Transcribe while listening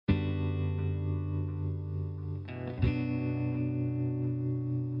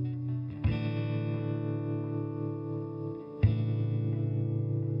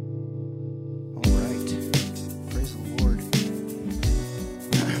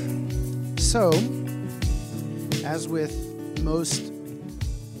So, as with most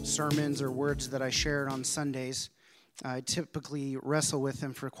sermons or words that I shared on Sundays, I typically wrestle with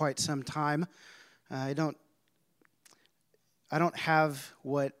them for quite some time. I don't have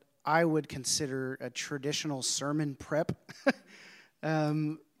what I would consider a traditional sermon prep.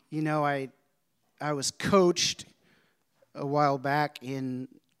 I was coached a while back in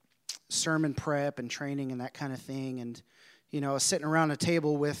sermon prep and training and that kind of thing. And, I was sitting around a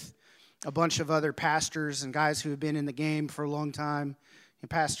table with a bunch of other pastors and guys who have been in the game for a long time,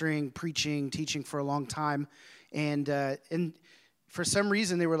 pastoring, preaching, teaching for a long time. And for some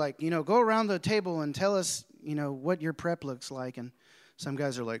reason, they were like, go around the table and tell us, what your prep looks like. And some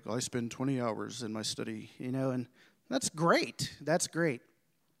guys are like, I spend 20 hours in my study, and that's great. That's great.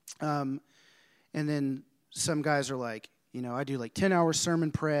 And then some guys are like, I do like 10 hours sermon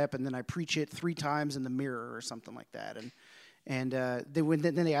prep, and then I preach it 3 times in the mirror or something like that. And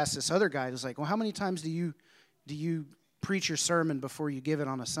then they asked this other guy, it was like, well, how many times do you preach your sermon before you give it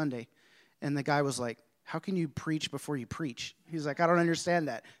on a Sunday? And the guy was like, how can you preach before you preach? He was like, I don't understand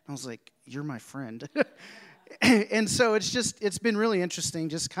that. And I was like, you're my friend. And so it's been really interesting,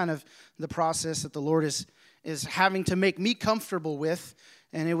 just kind of the process that the Lord is having to make me comfortable with.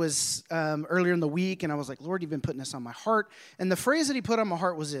 And it was earlier in the week, and I was like, Lord, you've been putting this on my heart. And the phrase that he put on my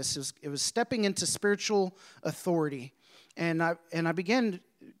heart was this. It was stepping into spiritual authority. And I began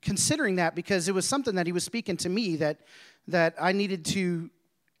considering that because it was something that he was speaking to me that I needed to,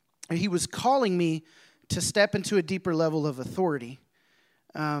 he was calling me to step into a deeper level of authority.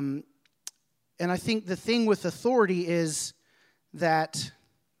 And I think the thing with authority is that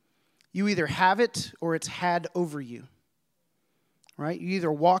you either have it or it's had over you. Right? You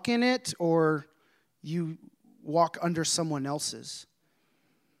either walk in it or you walk under someone else's.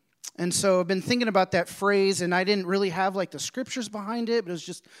 And so I've been thinking about that phrase, and I didn't really have like the scriptures behind it, but it was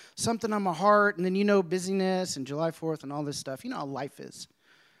just something on my heart. And then, busyness and July 4th and all this stuff. You know how life is.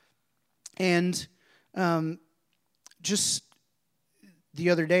 And just the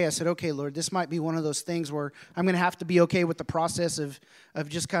other day I said, okay, Lord, this might be one of those things where I'm going to have to be okay with the process of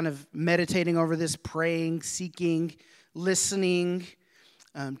just kind of meditating over this, praying, seeking, listening,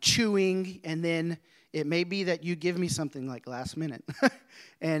 chewing, and then it may be that you give me something like last minute,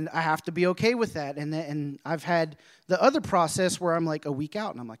 and I have to be okay with that. And I've had the other process where I'm like a week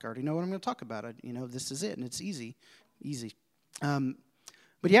out, and I'm like, I already know what I'm going to talk about. This is it, and it's easy.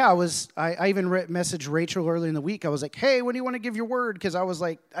 But yeah, I even messaged Rachel early in the week. I was like, hey, when do you want to give your word? Because I was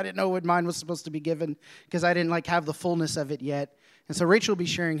like, I didn't know what mine was supposed to be given because I didn't have the fullness of it yet. And so Rachel will be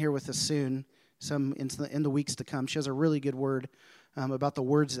sharing here with us soon, some in the weeks to come. She has a really good word about the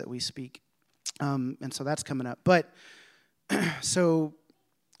words that we speak. And so that's coming up. But so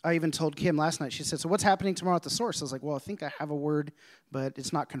I even told Kim last night, she said, so what's happening tomorrow at the Source? I was like, well, I think I have a word, but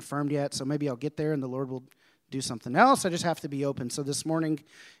it's not confirmed yet. So maybe I'll get there and the Lord will do something else. I just have to be open. So this morning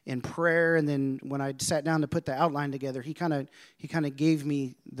in prayer, and then when I sat down to put the outline together, he kind of gave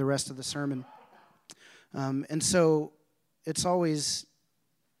me the rest of the sermon. And so it's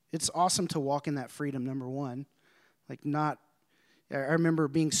awesome to walk in that freedom, number one. I remember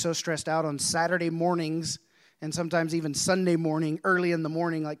being so stressed out on Saturday mornings and sometimes even Sunday morning, early in the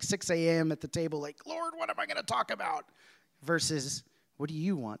morning, like 6 a.m. at the table, like, Lord, what am I going to talk about? Versus, what do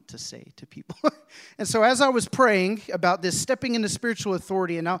you want to say to people? And so as I was praying about this, stepping into spiritual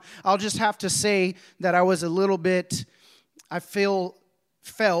authority, and I'll just have to say that I was a little bit, felt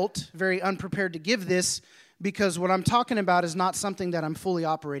very unprepared to give this because what I'm talking about is not something that I'm fully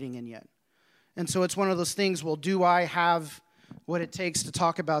operating in yet. And so it's one of those things, well, do I have what it takes to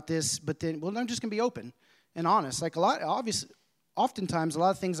talk about this? But then, well, I'm just going to be open and honest. Like oftentimes, a lot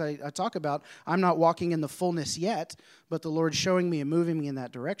of things I talk about, I'm not walking in the fullness yet, but the Lord's showing me and moving me in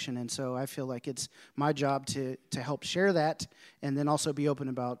that direction. And so I feel like it's my job to help share that and then also be open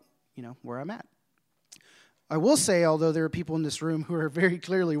about, where I'm at. I will say, although there are people in this room who are very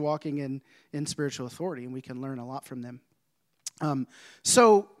clearly walking in spiritual authority, and we can learn a lot from them.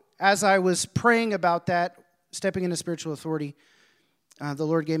 So as I was praying about that, stepping into spiritual authority, the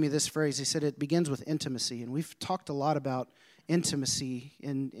Lord gave me this phrase. He said it begins with intimacy, and we've talked a lot about intimacy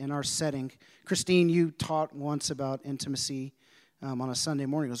in our setting. Christine, you taught once about intimacy on a Sunday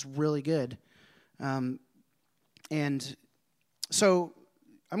morning. It was really good. And so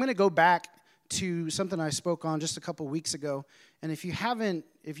I'm going to go back to something I spoke on just a couple weeks ago. And if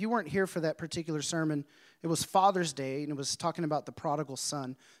you weren't here for that particular sermon, it was Father's Day, and it was talking about the prodigal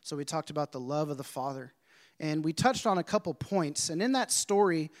son. So we talked about the love of the Father. And we touched on a couple points. And in that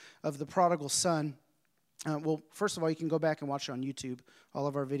story of the prodigal son, first of all, you can go back and watch it on YouTube. All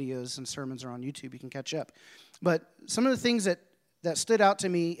of our videos and sermons are on YouTube. You can catch up. But some of the things that that stood out to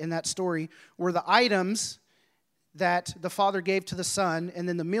me in that story were the items that the father gave to the son and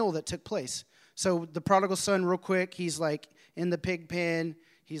then the meal that took place. So the prodigal son, real quick, he's like in the pig pen.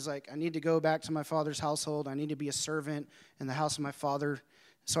 He's like, I need to go back to my father's household. I need to be a servant in the house of my father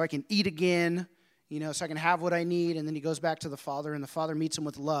so I can eat again, so I can have what I need. And then he goes back to the father, and the father meets him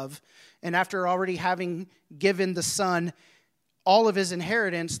with love. And after already having given the son all of his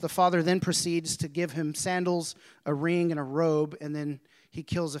inheritance, the father then proceeds to give him sandals, a ring, and a robe, and then he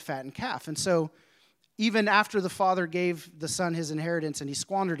kills a fattened calf. And so even after the father gave the son his inheritance and he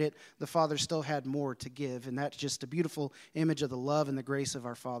squandered it, the father still had more to give. And that's just a beautiful image of the love and the grace of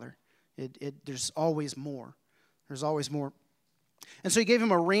our Father. There's always more. There's always more. And so he gave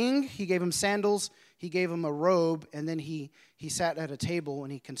him a ring, he gave him sandals, he gave him a robe, and then he sat at a table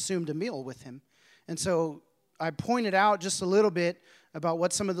and he consumed a meal with him. And so I pointed out just a little bit about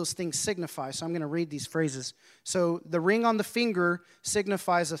what some of those things signify. So I'm going to read these phrases. So the ring on the finger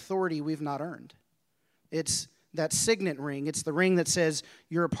signifies authority we've not earned. It's that signet ring. It's the ring that says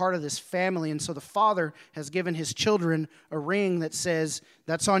you're a part of this family. And so the father has given his children a ring that says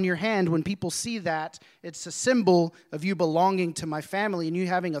that's on your hand. When people see that, it's a symbol of you belonging to my family and you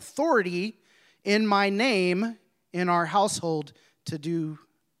having authority in my name in our household to do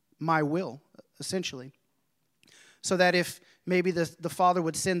my will, essentially. So that if maybe the father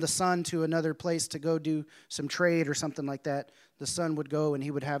would send the son to another place to go do some trade or something like that, the son would go and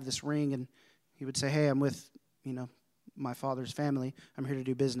he would have this ring and he would say, hey, I'm with, my father's family. I'm here to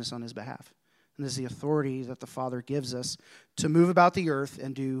do business on his behalf. And this is the authority that the Father gives us to move about the earth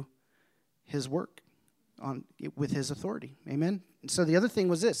and do his work with his authority. Amen? And so the other thing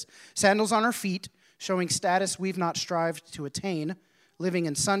was this. Sandals on our feet, showing status we've not strived to attain, living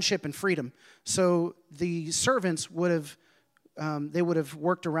in sonship and freedom. So the servants would have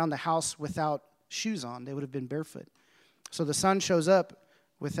worked around the house without shoes on. They would have been barefoot. So the son shows up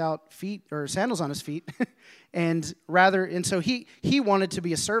without feet or sandals on his feet, and so he wanted to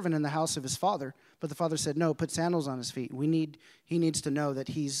be a servant in the house of his father, but the father said, no, put sandals on his feet. He needs to know that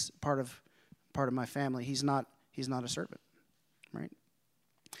he's part of my family. He's not a servant, right?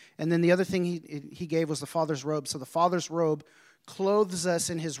 And then the other thing he gave was the father's robe. So the father's robe clothes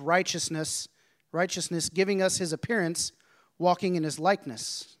us in his righteousness, giving us his appearance, walking in his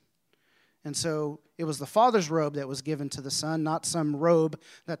likeness. And so it was the father's robe that was given to the son, not some robe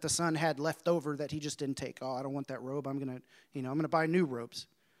that the son had left over that he just didn't take. Oh, I don't want that robe. I'm gonna buy new robes.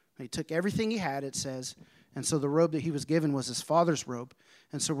 He took everything he had, it says, and so the robe that he was given was his father's robe.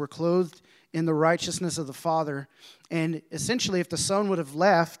 And so we're clothed in the righteousness of the Father. And essentially, if the son would have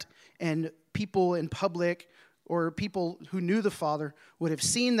left and people in public or people who knew the Father would have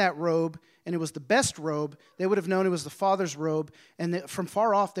seen that robe, and it was the best robe, they would have known it was the Father's robe. And from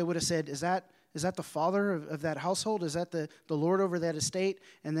far off, they would have said, is that the father of that household? Is that the Lord over that estate?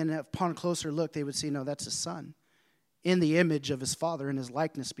 And then upon closer look, they would see, no, that's his son, in the image of his father, in his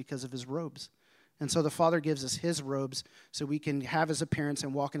likeness because of his robes. And so the Father gives us his robes so we can have his appearance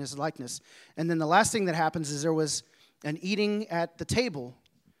and walk in his likeness. And then the last thing that happens is there was an eating at the table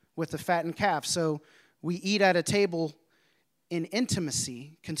with the fattened calf. So we eat at a table in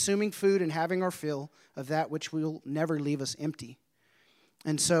intimacy, consuming food and having our fill of that which will never leave us empty.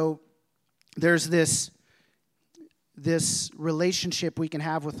 And so there's this relationship we can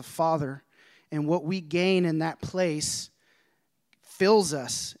have with the Father, and what we gain in that place fills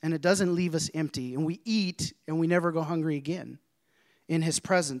us, and it doesn't leave us empty. And we eat, and we never go hungry again in his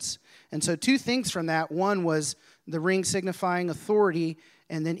presence. And so 2 things from that. One was the ring signifying authority,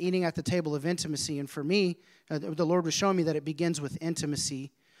 and then eating at the table of intimacy. And for me, the Lord was showing me that it begins with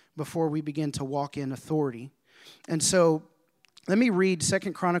intimacy before we begin to walk in authority. And so let me read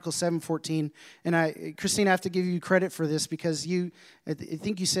 2 Chronicles 7:14. And Christine, I have to give you credit for this because I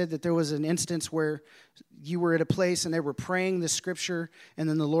think you said that there was an instance where you were at a place and they were praying the scripture, and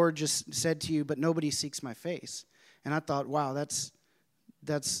then the Lord just said to you, but nobody seeks my face. And I thought, wow, that's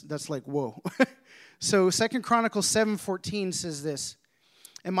like, whoa. So 2 Chronicles 7:14 says this,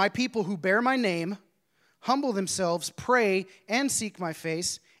 and my people who bear my name humble themselves, pray, and seek my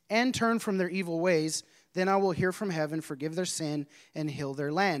face, and turn from their evil ways, then I will hear from heaven, forgive their sin, and heal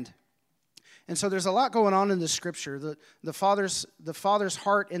their land. And so there's a lot going on in this scripture. The Father's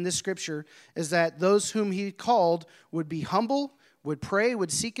heart in this scripture is that those whom he called would be humble, would pray,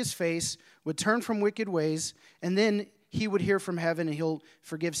 would seek his face, would turn from wicked ways, and then he would hear from heaven and he'll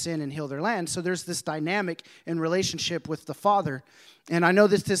forgive sin and heal their land. So there's this dynamic in relationship with the Father. And I know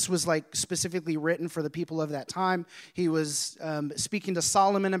that this was like specifically written for the people of that time. He was speaking to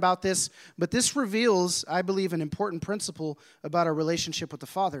Solomon about this. But this reveals, I believe, an important principle about our relationship with the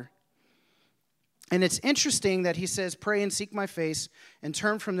Father. And it's interesting that he says, pray and seek my face and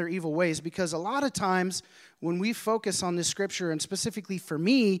turn from their evil ways, because a lot of times when we focus on this scripture, and specifically for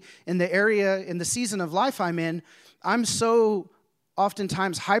me, in the season of life I'm in, I'm so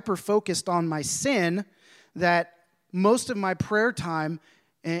oftentimes hyper-focused on my sin that most of my prayer time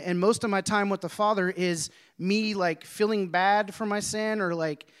and most of my time with the Father is me like feeling bad for my sin, or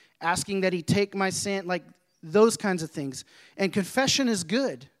like asking that he take my sin, like those kinds of things. And confession is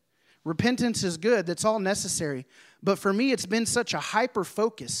good. Repentance is good. That's all necessary. But for me, it's been such a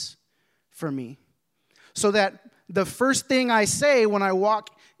hyper-focus for me. So that the first thing I say when I walk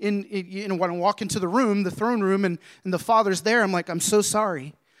when I walk into the room, the throne room, and the Father's there, I'm like, I'm so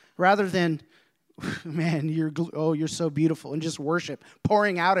sorry. Rather than, man, you're so beautiful, and just worship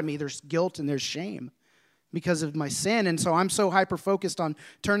pouring out of me. There's guilt and there's shame because of my sin. And so I'm so hyper-focused on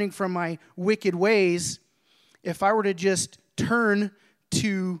turning from my wicked ways. If I were to just turn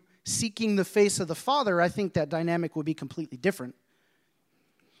to seeking the face of the Father, I think that dynamic would be completely different.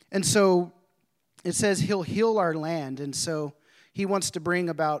 And so it says he'll heal our land. And so he wants to bring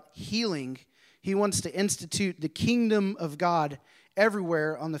about healing. He wants to institute the kingdom of God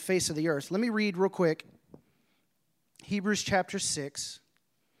everywhere on the face of the earth. Let me read real quick Hebrews chapter 6.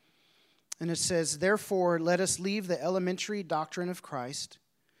 And it says, therefore, let us leave the elementary doctrine of Christ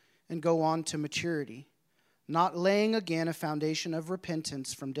and go on to maturity, not laying again a foundation of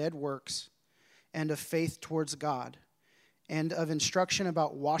repentance from dead works and of faith towards God, and of instruction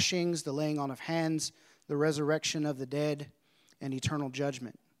about washings, the laying on of hands, the resurrection of the dead, and eternal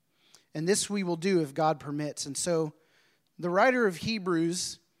judgment. And this we will do if God permits. And so the writer of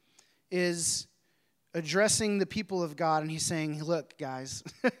Hebrews is addressing the people of God, and he's saying, look, guys,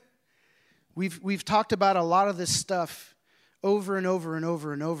 we've talked about a lot of this stuff over and over and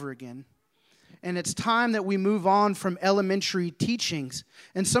over and over again. And it's time that we move on from elementary teachings.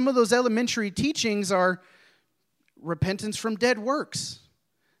 And some of those elementary teachings are repentance from dead works,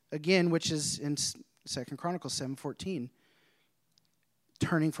 again, which is in 2 Chronicles 7:14,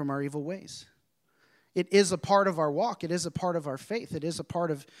 turning from our evil ways. It is a part of our walk. It is a part of our faith. It is a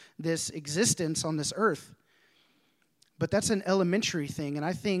part of this existence on this earth. But that's an elementary thing. And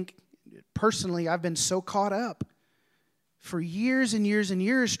I think, personally, I've been so caught up for years and years and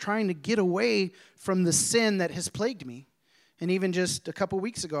years trying to get away from the sin that has plagued me. And even just a couple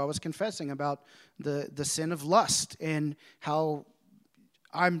weeks ago, I was confessing about the sin of lust and how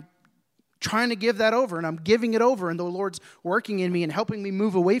I'm trying to give that over, and I'm giving it over, and the Lord's working in me and helping me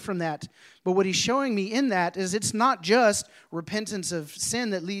move away from that. But what he's showing me in that is it's not just repentance of sin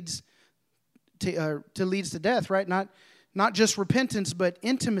that leads to death, right? Not just repentance, but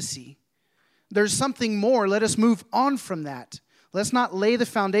intimacy. There's something more. Let us move on from that. Let's not lay the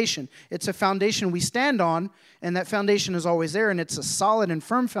foundation. It's a foundation we stand on, and that foundation is always there, and it's a solid and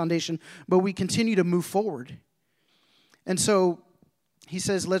firm foundation, but we continue to move forward. And so he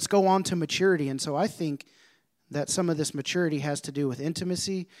says, let's go on to maturity. And so I think that some of this maturity has to do with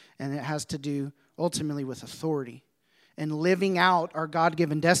intimacy, and it has to do ultimately with authority and living out our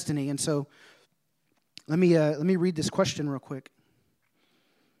God-given destiny. And so let me read this question real quick.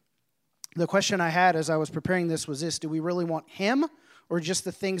 The question I had as I was preparing this was this: do we really want him, or just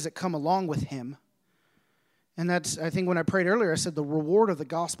the things that come along with him? And that's, I think when I prayed earlier, I said the reward of the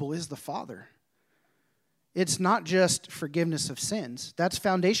gospel is the Father. It's not just forgiveness of sins. That's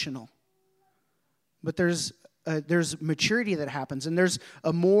foundational. But there's maturity that happens, and there's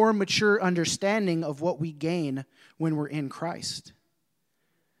a more mature understanding of what we gain when we're in Christ.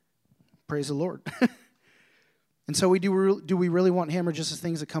 Praise the Lord. And so do we really want him, or just the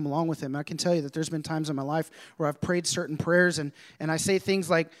things that come along with him? I can tell you that there's been times in my life where I've prayed certain prayers and I say things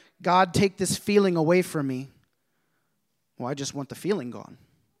like, God, take this feeling away from me. Well, I just want the feeling gone.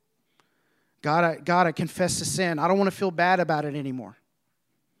 God, I confess the sin. I don't want to feel bad about it anymore.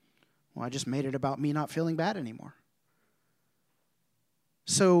 Well, I just made it about me not feeling bad anymore.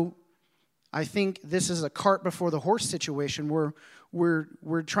 So I think this is a cart before the horse situation where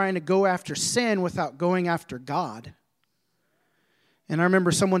we're trying to go after sin without going after God. And I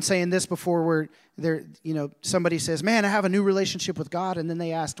remember someone saying this before, where somebody says, man, I have a new relationship with God. And then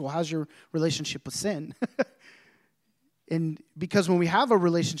they asked, well, how's your relationship with sin? And because when we have a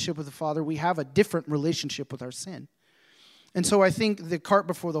relationship with the Father, we have a different relationship with our sin. And so I think the cart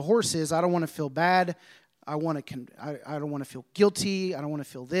before the horse is, I don't want to feel bad. I don't want to feel guilty. I don't want to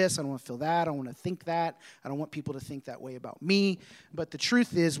feel this. I don't want to feel that. I don't want to think that. I don't want people to think that way about me. But the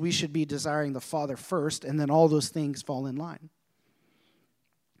truth is, we should be desiring the Father first, and then all those things fall in line.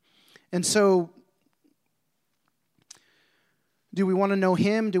 And so, do we want to know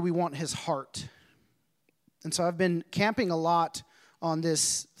him? Do we want his heart? And so I've been camping a lot on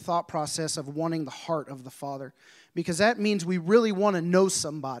this thought process of wanting the heart of the Father, because that means we really want to know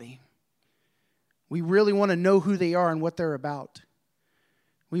somebody. We really want to know who they are and what they're about.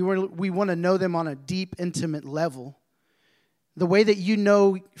 We want to know them on a deep, intimate level. The way that you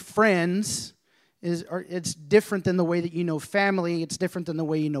know friends it's different than the way that you know family. It's different than the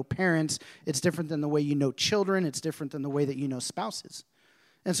way you know parents. It's different than the way you know children. It's different than the way that you know spouses.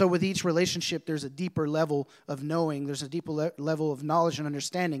 And so with each relationship, there's a deeper level of knowing. There's a deeper level of knowledge and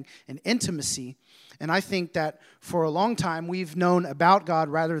understanding and intimacy. And I think that for a long time, we've known about God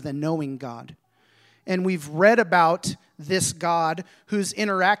rather than knowing God. And we've read about this God who's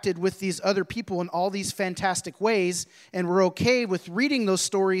interacted with these other people in all these fantastic ways, and we're okay with reading those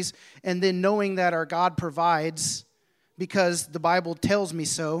stories and then knowing that our God provides because the Bible tells me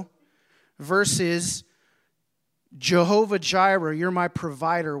so, versus Jehovah Jireh, you're my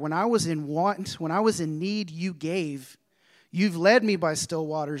provider. When I was in want, when I was in need, you gave. You've led me by still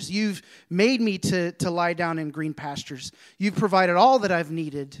waters. You've made me to lie down in green pastures. You've provided all that I've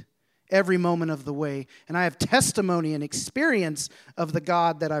needed every moment of the way. And I have testimony and experience of the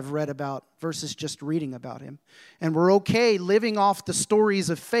God that I've read about versus just reading about him. And we're okay living off the stories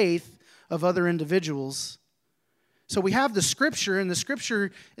of faith of other individuals. So we have the Scripture, and the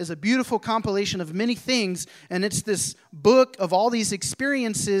Scripture is a beautiful compilation of many things, and it's this book of all these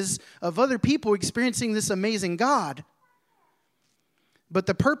experiences of other people experiencing this amazing God. But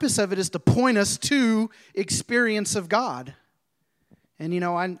the purpose of it is to point us to experience of God. And,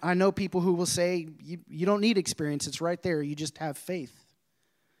 I know people who will say, you don't need experience. It's right there. You just have faith.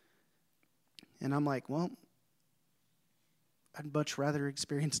 And I'm like, well, I'd much rather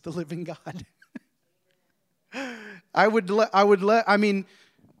experience the living God.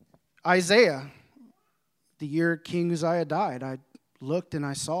 Isaiah, the year King Uzziah died, I looked and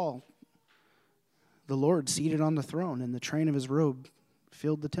I saw the Lord seated on the throne, and the train of his robe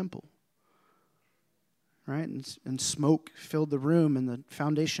filled the temple. Right? And smoke filled the room, and the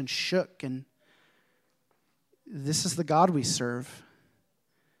foundation shook, and this is the God we serve.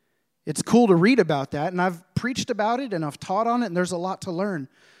 It's cool to read about that, and I've preached about it, and I've taught on it, and there's a lot to learn.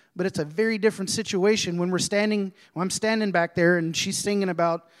 But it's a very different situation when I'm standing back there, and she's singing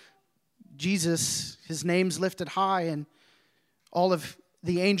about Jesus, his name's lifted high, and all of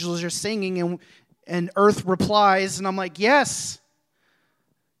the angels are singing, and earth replies, and I'm like, yes,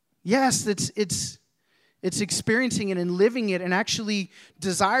 it's experiencing it and living it and actually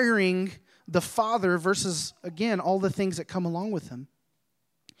desiring the Father versus, again, all the things that come along with him.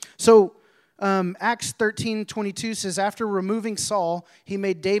 So Acts 13:22 says, after removing Saul, he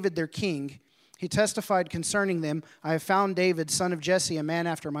made David their king. He testified concerning them, I have found David, son of Jesse, a man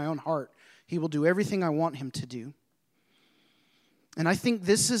after my own heart. He will do everything I want him to do. And I think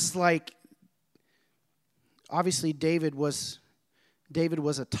this is like, obviously David was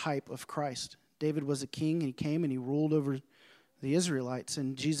a type of Christ. David was a king, and he came and he ruled over the Israelites.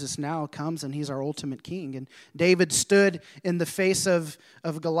 And Jesus now comes, and he's our ultimate king. And David stood in the face of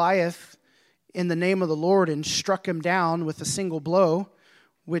Goliath in the name of the Lord and struck him down with a single blow,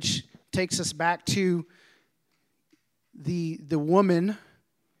 which takes us back to the woman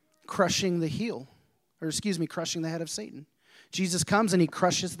crushing the head of Satan. Jesus comes and he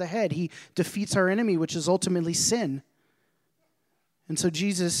crushes the head. He defeats our enemy, which is ultimately sin. And so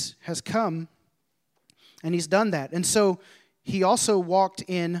Jesus has come, and he's done that. And so he also walked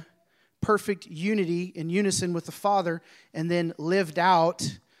in perfect unity, in unison with the Father, and then lived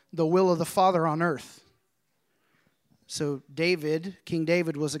out the will of the Father on earth. So King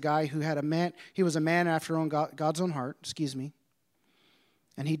David was a guy who he was a man after God's own heart,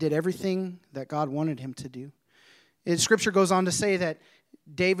 and he did everything that God wanted him to do. Scripture goes on to say that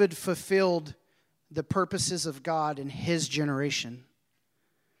David fulfilled the purposes of God in his generation.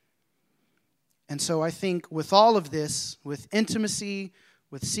 And so I think with all of this, with intimacy,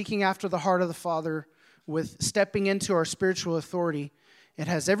 with seeking after the heart of the Father, with stepping into our spiritual authority, it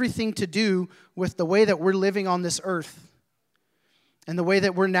has everything to do with the way that we're living on this earth and the way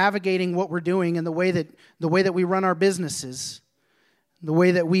that we're navigating what we're doing and the way that we run our businesses, the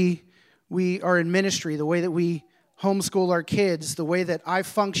way that we are in ministry, the way that we homeschool our kids, the way that I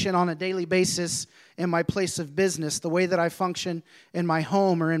function on a daily basis in my place of business, the way that I function in my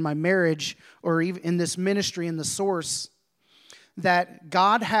home or in my marriage or even in this ministry in the source, that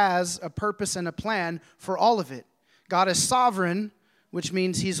God has a purpose and a plan for all of it. God is sovereign, which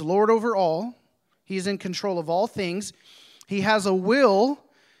means he's Lord over all. He's in control of all things. He has a will,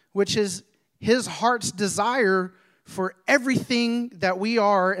 which is his heart's desire for everything that we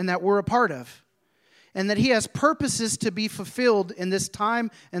are and that we're a part of. And that he has purposes to be fulfilled in this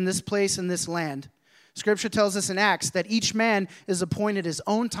time and this place and this land. Scripture tells us in Acts that each man is appointed his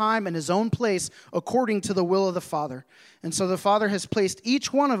own time and his own place according to the will of the Father. And so the Father has placed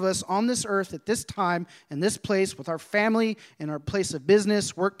each one of us on this earth at this time and this place with our family, in our place of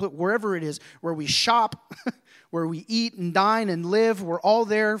business, work, wherever it is, where we shop, where we eat and dine and live. We're all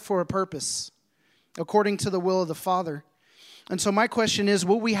there for a purpose according to the will of the Father. And so my question is,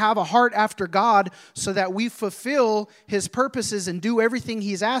 will we have a heart after God so that we fulfill His purposes and do everything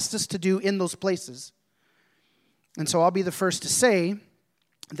He's asked us to do in those places? And so I'll be the first to say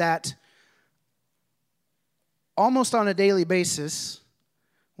that almost on a daily basis,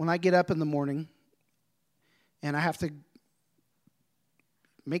 when I get up in the morning and I have to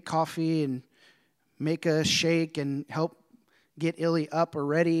make coffee and make a shake and help get Illy up or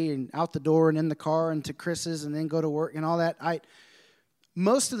ready and out the door and in the car and to Chris's and then go to work and all that,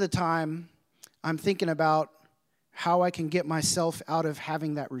 most of the time I'm thinking about how I can get myself out of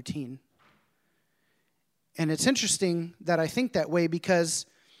having that routine. And it's interesting that I think that way because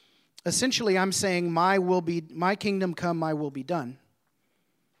essentially I'm saying my kingdom come, my will be done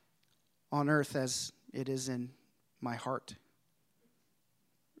on earth as it is in my heart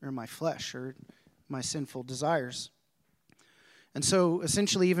or my flesh or my sinful desires. And so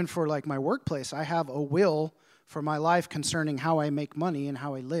essentially even for like my workplace, I have a will for my life concerning how I make money and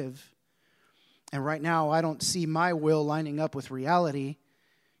how I live. And right now I don't see my will lining up with reality,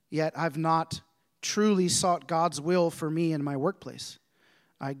 yet I've not truly sought God's will for me in my workplace.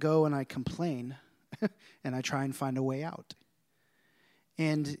 I go and I complain and I try and find a way out.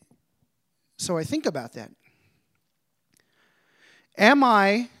 And so I think about that. Am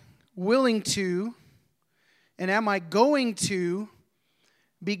I willing to and am I going to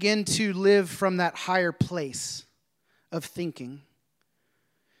begin to live from that higher place of thinking?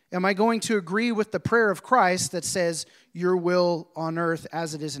 Am I going to agree with the prayer of Christ that says, your will on earth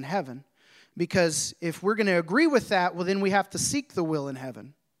as it is in heaven? Because if we're going to agree with that, well, then we have to seek the will in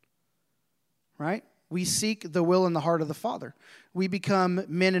heaven, right? We seek the will in the heart of the Father. We become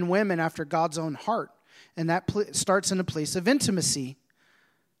men and women after God's own heart, and that starts in a place of intimacy.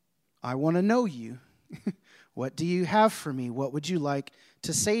 I want to know you. What do you have for me? What would you like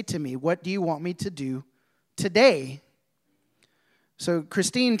to say to me? What do you want me to do today? So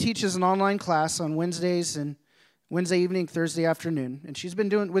Christine teaches an online class on Wednesdays and Wednesday evening, Thursday afternoon. And she's been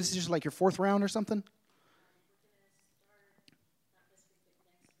doing, was this like your fourth round or something?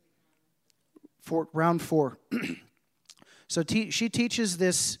 Round 4. So she teaches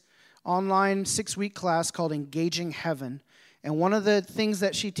this online 6-week class called Engaging Heaven. And one of the things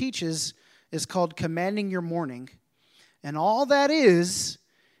that she teaches is called Commanding Your Morning. And all that is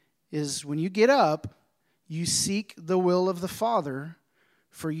when you get up, you seek the will of the Father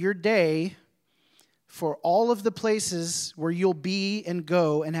for your day, for all of the places where you'll be and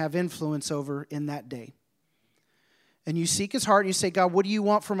go and have influence over in that day. And you seek His heart and you say, God, what do you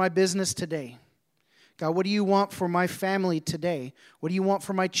want for my business today? God, what do you want for my family today? What do you want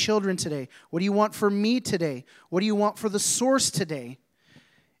for my children today? What do you want for me today? What do you want for the source today?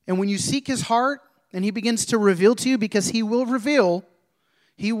 And when you seek His heart and He begins to reveal to you, because He will reveal,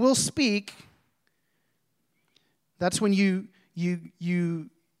 He will speak, that's when you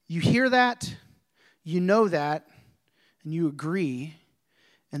hear that, you know that, and you agree,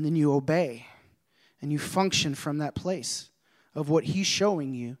 and then you obey, and you function from that place of what He's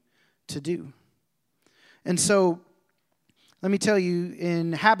showing you to do. And so, let me tell you,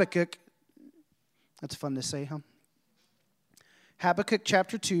 in Habakkuk, that's fun to say, huh? Habakkuk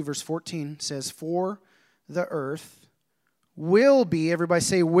chapter 2, verse 14 says, for the earth will be, everybody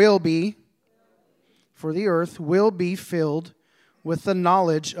say will be, for the earth will be filled with the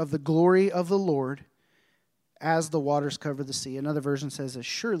knowledge of the glory of the Lord as the waters cover the sea. Another version says, as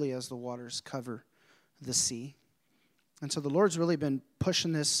surely as the waters cover the sea. And so the Lord's really been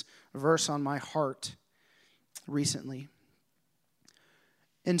pushing this verse on my heart recently.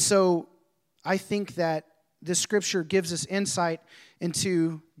 And so I think that this scripture gives us insight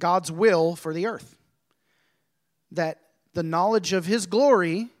into God's will for the earth. That the knowledge of His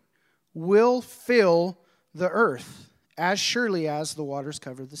glory will fill the earth as surely as the waters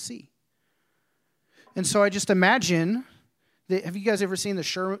cover the sea. And so I just imagine, have you guys ever seen the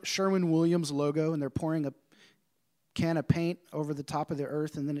Sherwin-Williams logo and they're pouring a can of paint over the top of the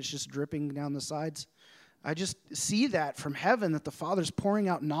earth and then it's just dripping down the sides? I just see that from heaven, that the Father's pouring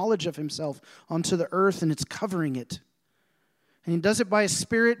out knowledge of Himself onto the earth and it's covering it. And He does it by His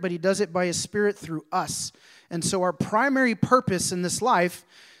Spirit, but He does it by His Spirit through us. And so our primary purpose in this life,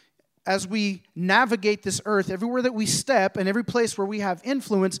 as we navigate this earth, everywhere that we step and every place where we have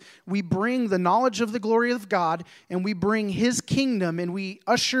influence, we bring the knowledge of the glory of God and we bring His kingdom and we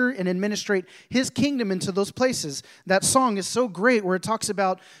usher and administrate His kingdom into those places. That song is so great where it talks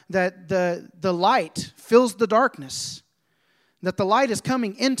about that the light fills the darkness, that the light is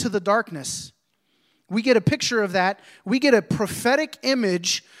coming into the darkness. We get a picture of that. We get a prophetic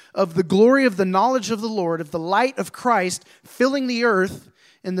image of the glory of the knowledge of the Lord, of the light of Christ filling the earth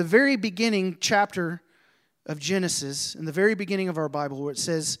in the very beginning chapter of Genesis, in the very beginning of our Bible, where it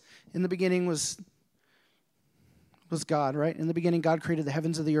says, in the beginning was God, right? In the beginning, God created the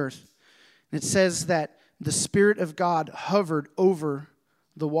heavens and the earth. And it says that the Spirit of God hovered over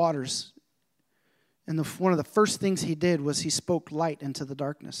the waters. And one of the first things He did was He spoke light into the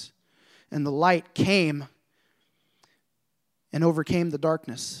darkness. And the light came and overcame the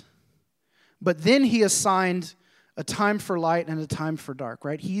darkness. But then He assigned a time for light and a time for dark,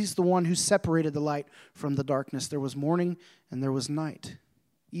 right? He's the one who separated the light from the darkness. There was morning and there was night,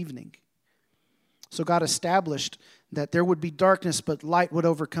 evening. So God established that there would be darkness, but light would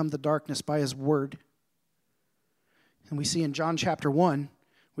overcome the darkness by His word. And we see in John chapter 1,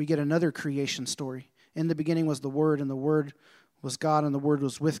 we get another creation story. In the beginning was the Word, and the Word was God, and the Word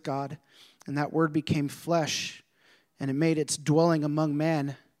was with God. And that Word became flesh, and it made its dwelling among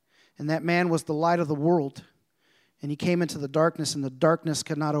man. And that man was the light of the world. And He came into the darkness, and the darkness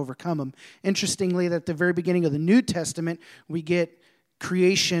could not overcome Him. Interestingly, at the very beginning of the New Testament, we get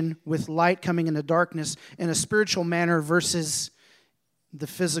creation with light coming into darkness in a spiritual manner versus the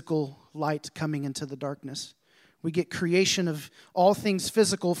physical light coming into the darkness. We get creation of all things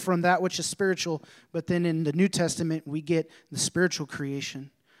physical from that which is spiritual, but then in the New Testament, we get the spiritual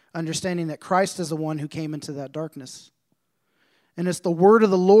creation, understanding that Christ is the one who came into that darkness. And it's the word of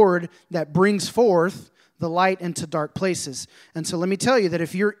the Lord that brings forth the light into dark places. And so let me tell you that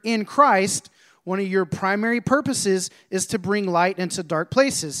if you're in Christ, one of your primary purposes is to bring light into dark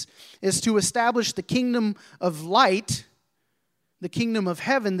places, is to establish the kingdom of light, the kingdom of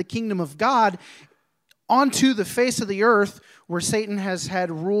heaven, the kingdom of God, onto the face of the earth where Satan has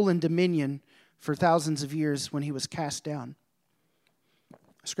had rule and dominion for thousands of years when he was cast down.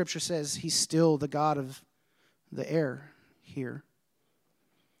 Scripture says He's still the God of the air here.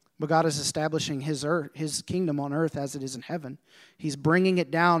 But God is establishing His kingdom on earth as it is in heaven. He's bringing it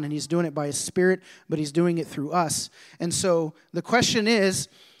down, and He's doing it by His Spirit, but He's doing it through us. And so the question is,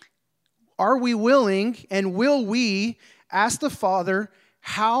 are we willing and will we ask the Father,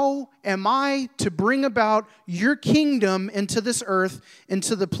 how am I to bring about Your kingdom into this earth,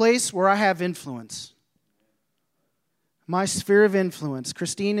 into the place where I have influence? My sphere of influence.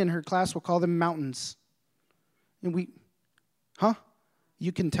 Christine in her class will call them mountains. And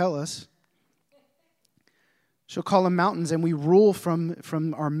you can tell us. She'll call them mountains, and we rule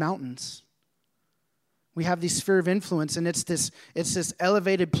from our mountains. We have this sphere of influence, and it's this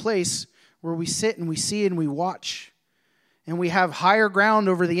elevated place where we sit and we see and we watch. And we have higher ground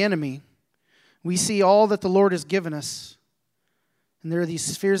over the enemy. We see all that the Lord has given us. And there are these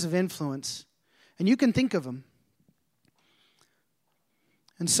spheres of influence. And you can think of them.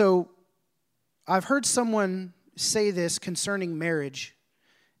 And so I've heard someone say this concerning marriage.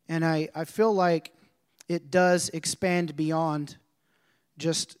 And I feel like it does expand beyond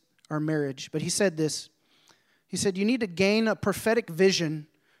just our marriage. But he said this. He said, you need to gain a prophetic vision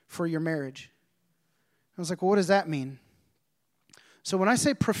for your marriage. I was like, well, what does that mean? So when I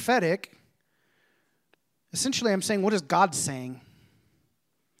say prophetic, essentially I'm saying, what is God saying?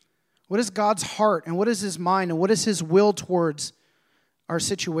 What is God's heart, and what is His mind, and what is His will towards our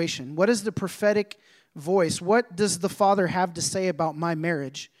situation? What is the prophetic voice? What does the Father have to say about my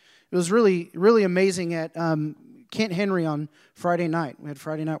marriage? It was really, really amazing at Kent Henry on Friday night. We had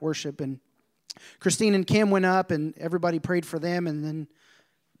Friday night worship, and Christine and Kim went up, and everybody prayed for them, and then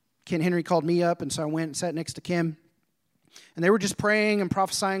Kent Henry called me up, and so I went and sat next to Kim. And they were just praying and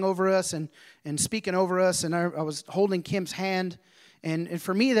prophesying over us and speaking over us, and I was holding Kim's hand, and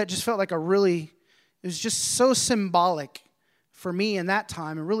for me, that just felt like it was just so symbolic for me in that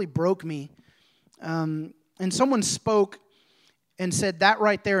time. It really broke me. And someone spoke and said that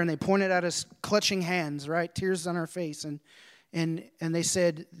right there, and they pointed at us clutching hands, right, tears on our face, and they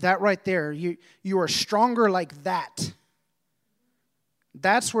said that right there, you are stronger like that.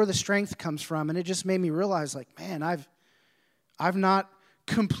 That's where the strength comes from, and it just made me realize, like, man, I've not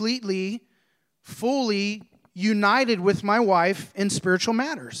completely, fully united with my wife in spiritual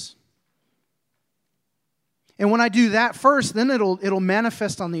matters. And when I do that first, then it'll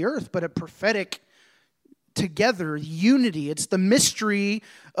manifest on the earth, but a prophetic together, unity. It's the mystery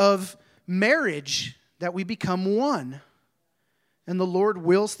of marriage that we become one. And the Lord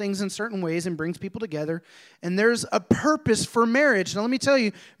wills things in certain ways and brings people together. And there's a purpose for marriage. Now let me tell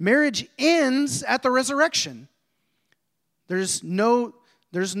you, marriage ends at the resurrection. There's no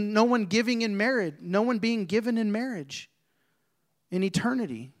one giving in marriage, no one being given in marriage in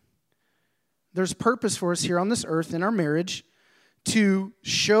eternity. There's purpose for us here on this earth in our marriage to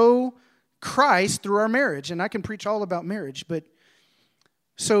show Christ through our marriage. And I can preach all about marriage, but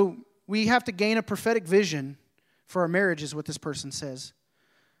so we have to gain a prophetic vision for our marriage is what this person says.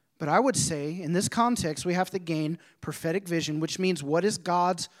 But I would say, in this context, we have to gain prophetic vision, which means what is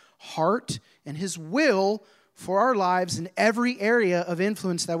God's heart and His will for our lives in every area of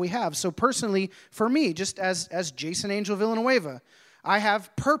influence that we have. So personally, for me, just as Jason Angel Villanueva, I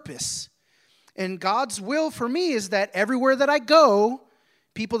have purpose. And God's will for me is that everywhere that I go,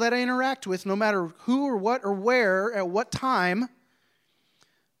 people that I interact with, no matter who or what or where, at what time,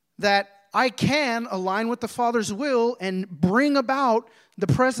 that I can align with the Father's will and bring about the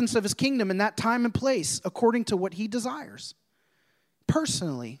presence of His kingdom in that time and place according to what He desires,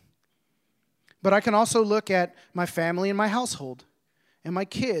 personally. But I can also look at my family and my household and my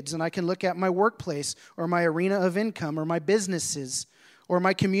kids, and I can look at my workplace or my arena of income or my businesses or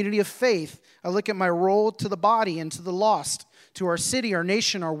my community of faith. I look at my role to the body and to the lost, to our city, our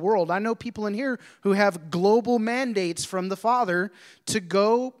nation, our world. I know people in here who have global mandates from the Father to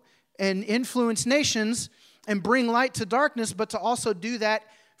go and influence nations and bring light to darkness, but to also do that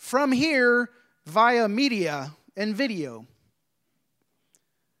from here via media and video.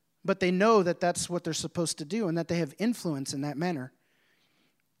 But they know that that's what they're supposed to do and that they have influence in that manner.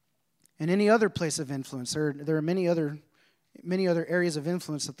 And any other place of influence, there are many other areas of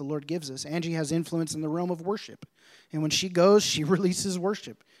influence that the Lord gives us. Angie has influence in the realm of worship. And when she goes, she releases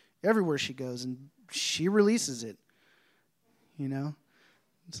worship. Everywhere she goes, and she releases it. You know?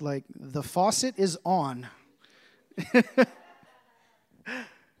 It's like the faucet is on.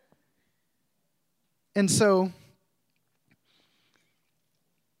 And so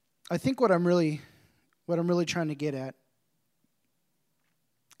I think what I'm really trying to get at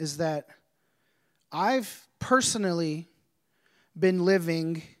is that I've personally been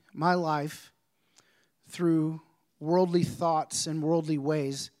living my life through worldly thoughts and worldly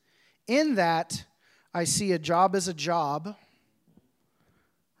ways, in that I see a job as a job.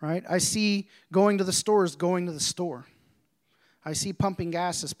 Right? I see going to the store as going to the store. I see pumping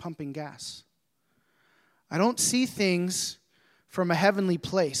gas as pumping gas. I don't see things from a heavenly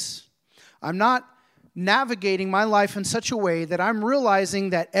place. I'm not navigating my life in such a way that I'm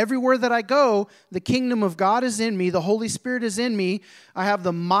realizing that everywhere that I go, the kingdom of God is in me, the Holy Spirit is in me, I have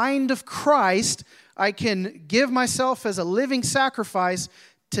the mind of Christ, I can give myself as a living sacrifice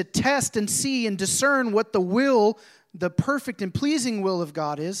to test and see and discern what the perfect and pleasing will of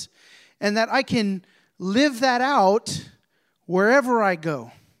God is, and that I can live that out wherever I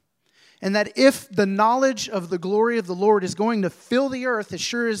go. And that if the knowledge of the glory of the Lord is going to fill the earth as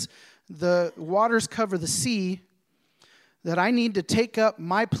sure as the waters cover the sea, that I need to take up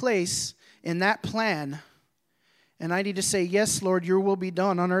my place in that plan. And I need to say, yes, Lord, your will be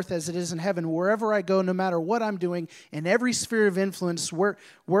done on earth as it is in heaven, wherever I go, no matter what I'm doing, in every sphere of influence, where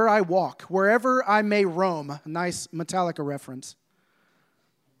I walk, wherever I may roam. Nice Metallica reference.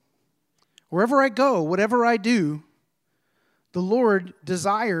 Wherever I go, whatever I do, the Lord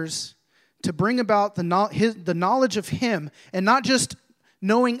desires to bring about the knowledge of Him, and not just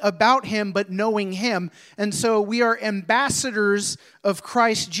knowing about Him, but knowing Him. And so we are ambassadors of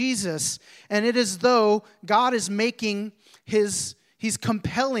Christ Jesus. And it is though God is He's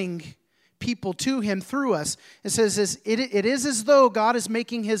compelling people to Him through us. It says, it is as though God is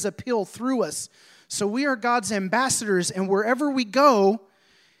making His appeal through us. So we are God's ambassadors, and wherever we go,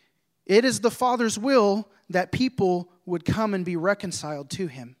 it is the Father's will that people would come and be reconciled to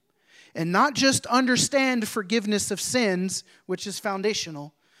Him. And not just understand forgiveness of sins, which is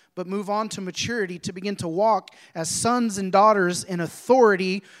foundational, but move on to maturity to begin to walk as sons and daughters in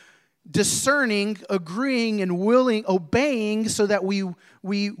authority, discerning, agreeing, and willing, obeying, so that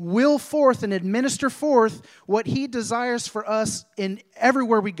we will forth and administer forth what He desires for us in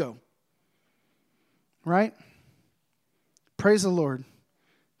everywhere we go. Right? Praise the Lord.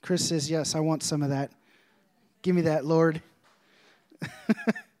 Chris says, yes, I want some of that. Give me that, Lord.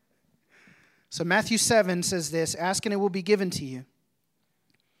 So Matthew 7 says this, ask and it will be given to you.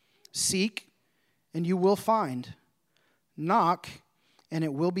 Seek and you will find. Knock and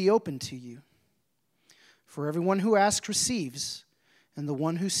it will be opened to you. For everyone who asks receives, and the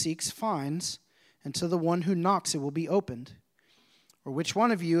one who seeks finds, and to the one who knocks it will be opened. Or which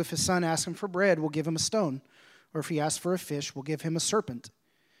one of you, if his son asks him for bread, will give him a stone? Or if he asks for a fish, will give him a serpent?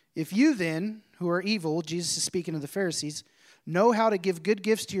 If you then, who are evil, Jesus is speaking to the Pharisees, know how to give good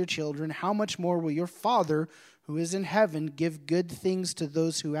gifts to your children, how much more will your Father who is in heaven give good things to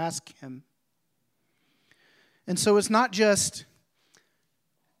those who ask him? And so it's not just,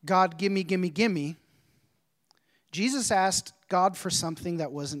 God, gimme, gimme, gimme. Jesus asked God for something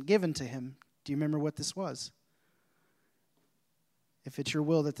that wasn't given to him. Do you remember what this was? If it's your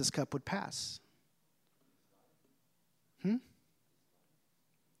will that this cup would pass.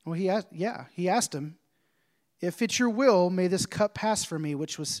 Well, he asked him, if it's your will, may this cup pass for me,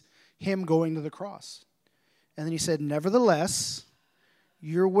 which was him going to the cross. And then he said, nevertheless,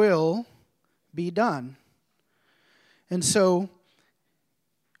 your will be done. And so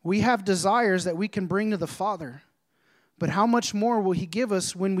we have desires that we can bring to the Father. But how much more will he give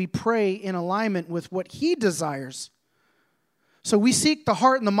us when we pray in alignment with what he desires? So we seek the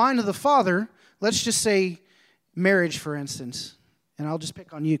heart and the mind of the Father. Let's just say marriage, for instance. And I'll just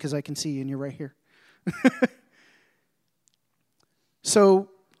pick on you because I can see you and you're right here. So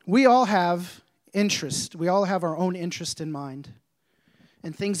we all have interest. We all have our own interest in mind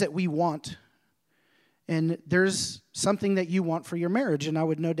and things that we want. And there's something that you want for your marriage. And I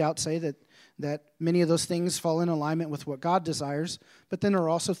would no doubt say that many of those things fall in alignment with what God desires. But then there are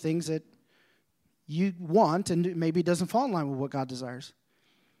also things that you want and maybe it doesn't fall in line with what God desires.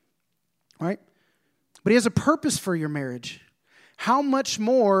 All right? But he has a purpose for your marriage. How much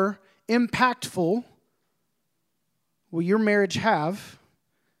more impactful will your marriage have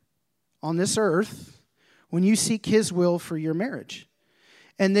on this earth when you seek his will for your marriage?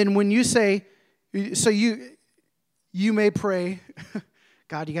 And then when you say, so you may pray,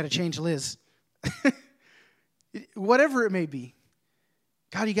 God, you got to change Liz. Whatever it may be.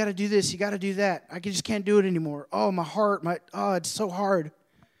 God, you got to do this, you got to do that. I just can't do it anymore. Oh, my heart, it's so hard.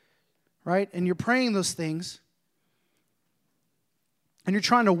 Right? And you're praying those things. And you're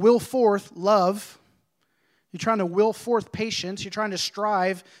trying to will forth love. You're trying to will forth patience. You're trying to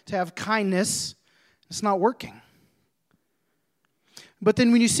strive to have kindness. It's not working. But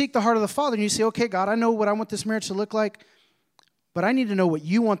then when you seek the heart of the Father and you say, okay, God, I know what I want this marriage to look like, but I need to know what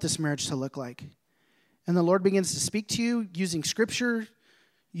you want this marriage to look like. And the Lord begins to speak to you using Scripture,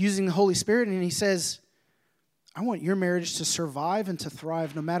 using the Holy Spirit, and he says, I want your marriage to survive and to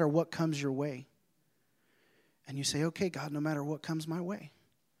thrive no matter what comes your way. And you say, okay, God, no matter what comes my way,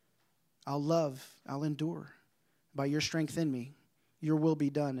 I'll love, I'll endure. By your strength in me, your will be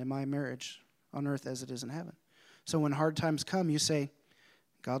done in my marriage on earth as it is in heaven. So when hard times come, you say,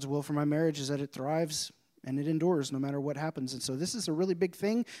 God's will for my marriage is that it thrives and it endures no matter what happens. And so this is a really big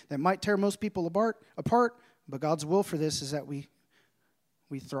thing that might tear most people apart, but God's will for this is that we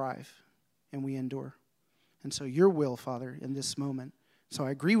thrive and we endure. And so your will, Father, in this moment. So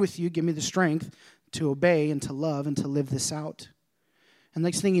I agree with you. Give me the strength to obey and to love and to live this out. And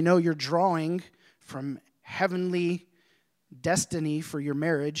next thing you know, you're drawing from heavenly destiny for your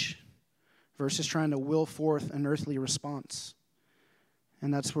marriage versus trying to will forth an earthly response.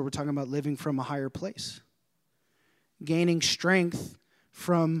 And that's where we're talking about living from a higher place. Gaining strength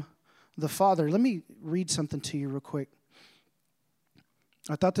from the Father. Let me read something to you real quick.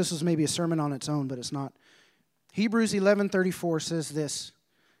 I thought this was maybe a sermon on its own, but it's not. Hebrews 11:34 says this.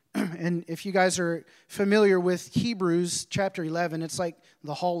 And if you guys are familiar with Hebrews chapter 11, it's like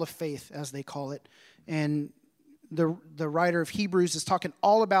the hall of faith, as they call it. And the writer of Hebrews is talking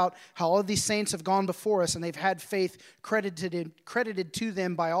all about how all of these saints have gone before us and they've had faith credited to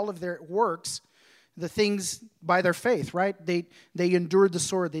them by all of their works, the things by their faith, right? They endured the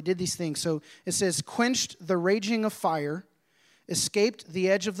sword. They did these things. So it says, quenched the raging of fire, escaped the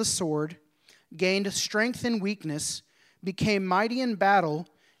edge of the sword, gained strength in weakness, became mighty in battle,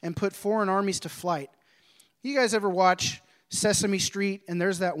 and put foreign armies to flight. You guys ever watch Sesame Street, and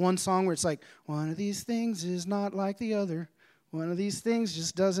there's that one song where it's like, one of these things is not like the other. One of these things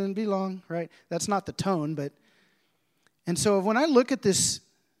just doesn't belong, right? That's not the tone, but... And so when I look at this,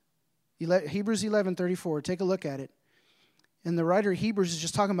 Hebrews 11:34, take a look at it. And the writer of Hebrews is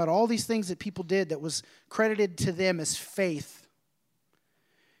just talking about all these things that people did that was credited to them as faith.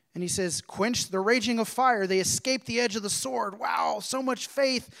 And he says, quenched the raging of fire. They escaped the edge of the sword. Wow, so much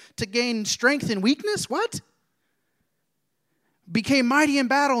faith to gain strength in weakness? What? Became mighty in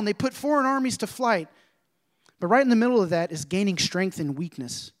battle, and they put foreign armies to flight. But right in the middle of that is gaining strength in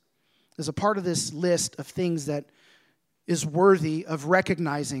weakness. There's a part of this list of things that is worthy of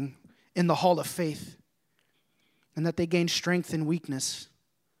recognizing in the hall of faith. And that they gain strength in weakness.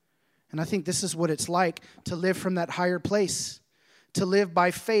 And I think this is what it's like to live from that higher place. To live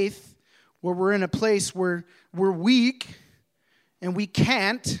by faith where we're in a place where we're weak and we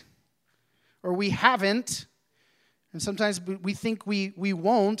can't or we haven't. And sometimes we think we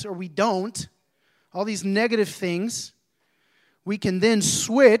won't or we don't. All these negative things. we can then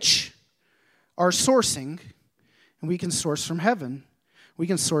switch our sourcing, and we can source from heaven. We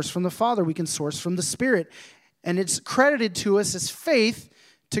can source from the Father. We can source from the Spirit. And it's credited to us as faith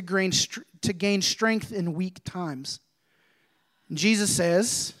to gain strength in weak times. And Jesus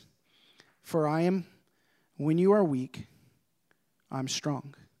says, "For when you are weak, I'm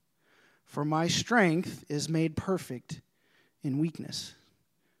strong. For my strength is made perfect in weakness."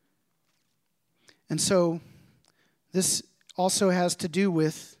 And so this also has to do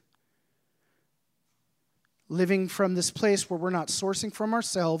with living from this place where we're not sourcing from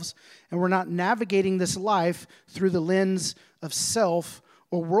ourselves and we're not navigating this life through the lens of self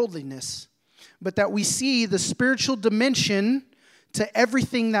or worldliness, but that we see the spiritual dimension to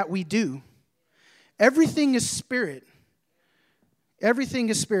everything that we do. Everything is spirit. Everything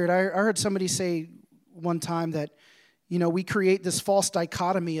is spirit. I heard somebody say one time that, we create this false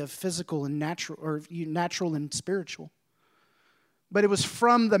dichotomy of physical and natural, or natural and spiritual. But it was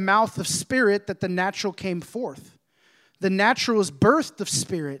from the mouth of spirit that the natural came forth. The natural is birthed of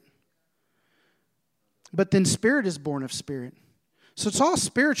spirit. But then spirit is born of spirit. So it's all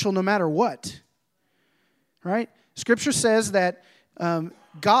spiritual no matter what. Right? Scripture says that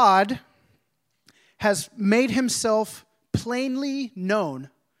God has made himself plainly known.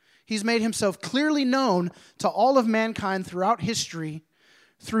 He's made himself clearly known to all of mankind throughout history,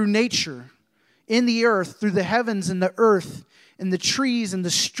 through nature, in the earth, through the heavens and the earth, and the trees and the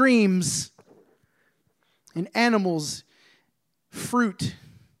streams, and animals, fruit.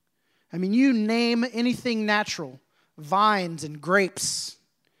 I mean, you name anything natural, vines and grapes,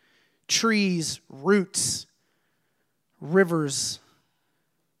 trees, roots, rivers,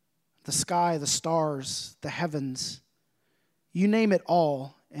 the sky, the stars, the heavens. You name it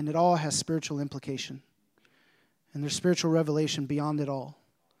all, and it all has spiritual implication. And there's spiritual revelation beyond it all.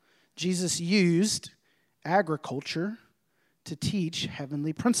 Jesus used agriculture to teach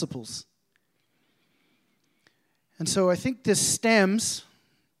heavenly principles. And so I think this stems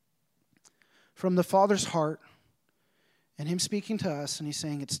from the Father's heart and him speaking to us, and he's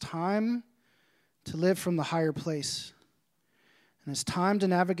saying it's time to live from the higher place. And it's time to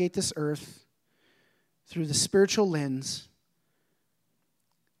navigate this earth through the spiritual lens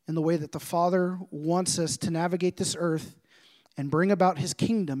in the way that the Father wants us to navigate this earth and bring about his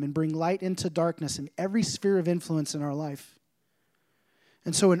kingdom and bring light into darkness in every sphere of influence in our life.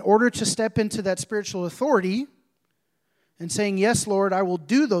 And so in order to step into that spiritual authority and saying, "Yes, Lord, I will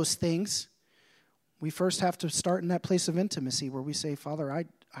do those things," we first have to start in that place of intimacy where we say, "Father,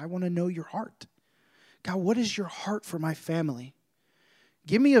 I want to know your heart. God, what is your heart for my family?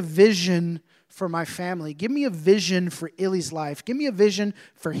 Give me a vision for my family. Give me a vision for Illy's life. Give me a vision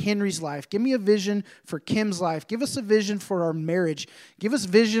for Henry's life. Give me a vision for Kim's life. Give us a vision for our marriage. Give us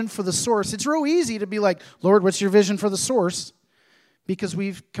vision for the source." It's real easy to be like, "Lord, what's your vision for the source?" Because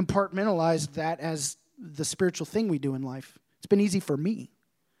we've compartmentalized that as the spiritual thing we do in life. It's been easy for me.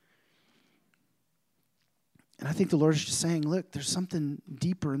 And I think the Lord is just saying, look, there's something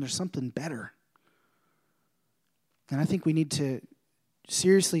deeper and there's something better. And I think we need to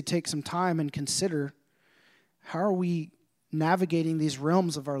seriously take some time and consider, how are we navigating these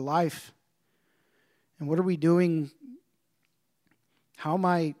realms of our life? And what are we doing? How am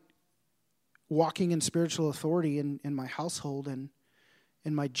I walking in spiritual authority in my household and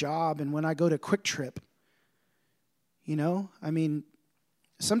in my job and when I go to Quick Trip? I mean,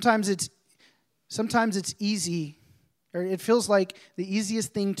 sometimes it's easy, or it feels like the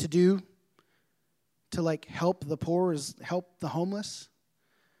easiest thing to do to help the poor is help the homeless.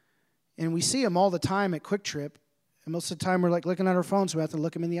 And we see them all the time at Quick Trip. And most of the time we're looking at our phones, so we have to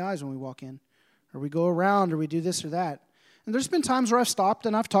look them in the eyes when we walk in. Or we go around, or we do this or that. And there's been times where I've stopped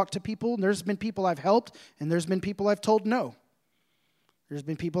and I've talked to people, and there's been people I've helped, and there's been people I've told no. There's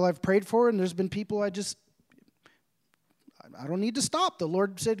been people I've prayed for, and there's been people I don't need to stop. The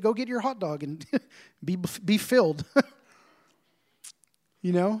Lord said, "Go get your hot dog and be filled."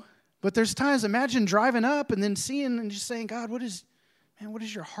 But there's times, imagine driving up and then seeing and just saying, "God, what is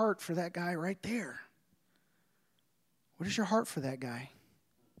your heart for that guy right there? What is your heart for that guy?"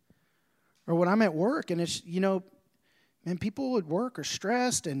 Or when I'm at work and it's, people at work are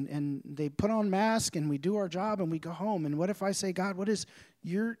stressed and they put on masks and we do our job and we go home. And what if I say, "God, what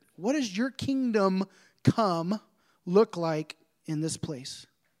does your kingdom come look like in this place?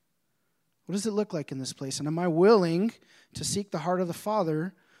 What does it look like in this place? And am I willing to seek the heart of the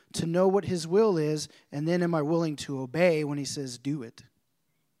Father to know what his will is? And then am I willing to obey when he says, do it?"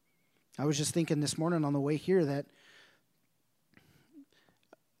 I was just thinking this morning on the way here that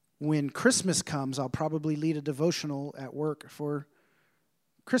when Christmas comes, I'll probably lead a devotional at work for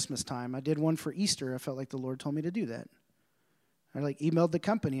Christmas time. I did one for Easter. I felt like the Lord told me to do that. I emailed the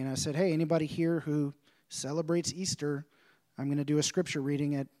company and I said, hey, anybody here who celebrates Easter, I'm going to do a scripture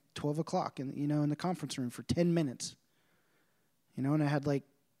reading at 12 o'clock in the conference room for 10 minutes. And I had I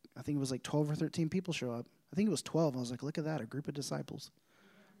think it was 12 or 13 people show up. I think it was 12. I was like, look at that, a group of disciples.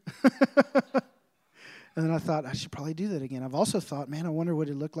 And then I thought, I should probably do that again. I've also thought, man, I wonder what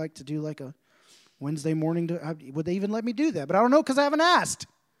it'd look like to do a Wednesday morning. Would they even let me do that? But I don't know because I haven't asked.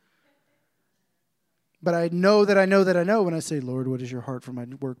 But I know that I know that I know when I say, Lord, what is your heart for my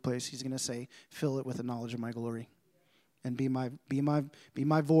workplace? He's going to say, fill it with the knowledge of my glory. And be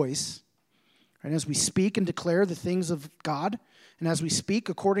my voice. And as we speak and declare the things of God, and as we speak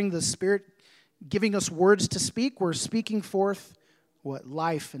according to the Spirit giving us words to speak, we're speaking forth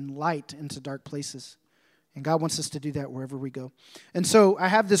life and light into dark places. And God wants us to do that wherever we go. And so I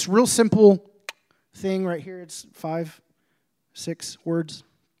have this real simple thing right here. It's 5, 6 words.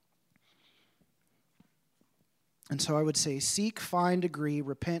 And so I would say, seek, find, agree,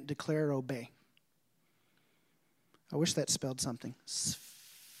 repent, declare, obey. I wish that spelled something.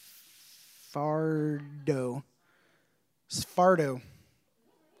 Sfardo.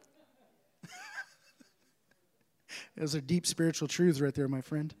 Those are deep spiritual truths right there, my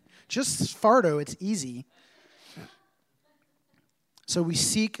friend. Just Sfardo, it's easy. So we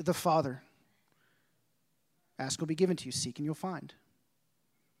seek the Father. Ask will be given to you. Seek and you'll find.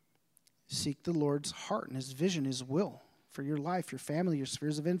 Seek the Lord's heart and His vision, His will for your life, your family, your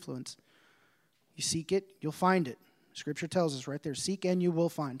spheres of influence. You seek it, you'll find it. Scripture tells us right there, seek and you will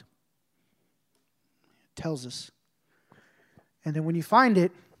find. It tells us. And then when you find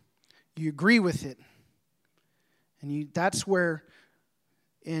it, you agree with it. And that's where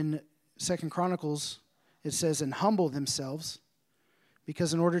in 2 Chronicles it says, and humble themselves.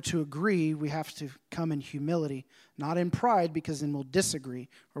 Because in order to agree, we have to come in humility, not in pride, because then we'll disagree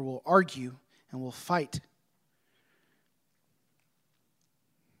or we'll argue and we'll fight.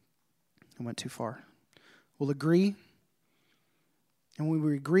 I went too far. We'll agree. And when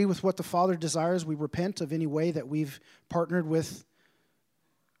we agree with what the Father desires, we repent of any way that we've partnered with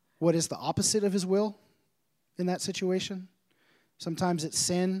what is the opposite of His will in that situation. Sometimes it's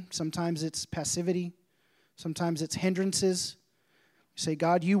sin. Sometimes it's passivity. Sometimes it's hindrances. You say,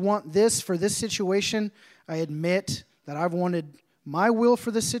 God, you want this for this situation. I admit that I've wanted my will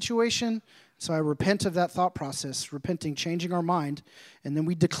for this situation. So I repent of that thought process, repenting, changing our mind. And then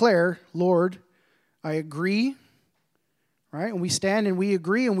we declare, Lord, I agree. Right? And we stand and we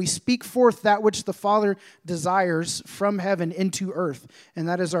agree and we speak forth that which the Father desires from heaven into earth. And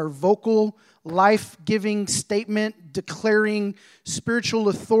that is our vocal, life-giving statement, declaring spiritual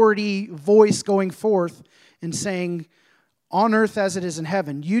authority voice going forth and saying, on earth as it is in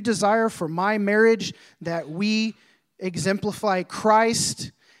heaven. You desire for my marriage that we exemplify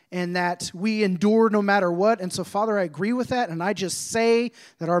Christ and that we endure no matter what. And so, Father, I agree with that. And I just say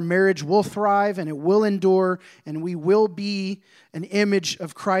that our marriage will thrive and it will endure and we will be an image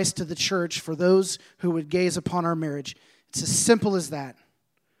of Christ to the church for those who would gaze upon our marriage. It's as simple as that.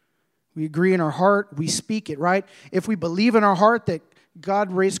 We agree in our heart. We speak it, right? If we believe in our heart that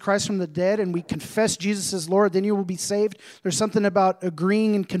God raised Christ from the dead and we confess Jesus as Lord, then you will be saved. There's something about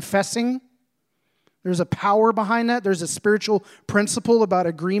agreeing and confessing. There's a power behind that. There's a spiritual principle about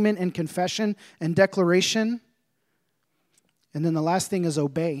agreement and confession and declaration. And then the last thing is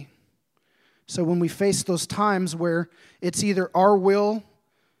obey. So when we face those times where it's either our will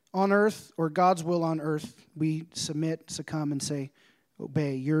on earth or God's will on earth, we submit, succumb, and say,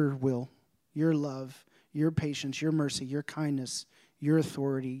 obey your will, your love, your patience, your mercy, your kindness, your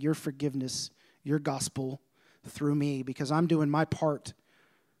authority, your forgiveness, your gospel through me because I'm doing my part.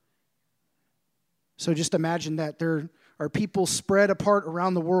 So just imagine that there are people spread apart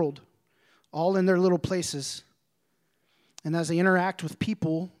around the world, all in their little places. And as they interact with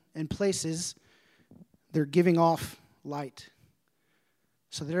people and places, they're giving off light.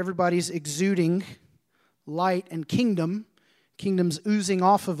 So that everybody's exuding light and kingdom's oozing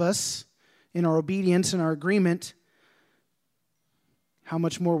off of us in our obedience and our agreement. How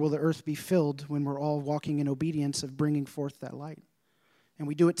much more will the earth be filled when we're all walking in obedience of bringing forth that light? And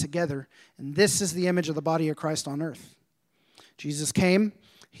we do it together. And this is the image of the body of Christ on earth. Jesus came.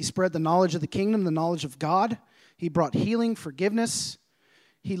 He spread the knowledge of the kingdom, the knowledge of God. He brought healing, forgiveness.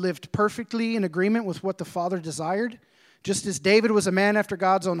 He lived perfectly in agreement with what the Father desired. Just as David was a man after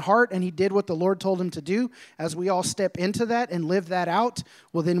God's own heart and he did what the Lord told him to do, as we all step into that and live that out,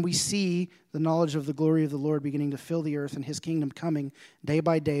 well, then we see the knowledge of the glory of the Lord beginning to fill the earth and His kingdom coming day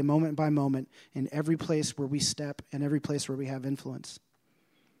by day, moment by moment, in every place where we step and every place where we have influence.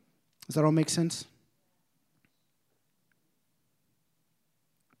 Does that all make sense?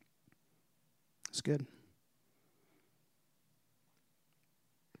 That's good.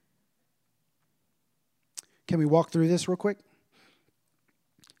 Can we walk through this real quick?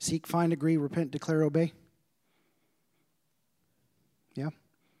 Seek, find, agree, repent, declare, obey. Yeah?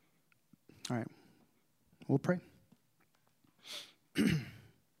 All right. We'll pray.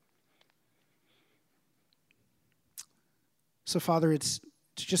 So, Father, it's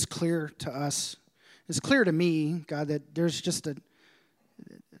just clear to us. It's clear to me, God, that there's just a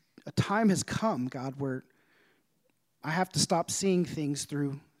time has come, God, where I have to stop seeing things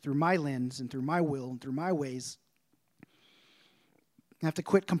through my lens and through my will and through my ways. I have to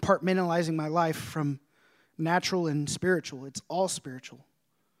quit compartmentalizing my life from natural and spiritual. It's all spiritual.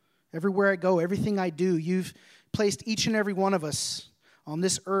 Everywhere I go, everything I do, you've placed each and every one of us on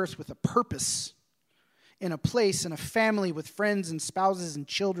this earth with a purpose, in a place, in a family, with friends and spouses and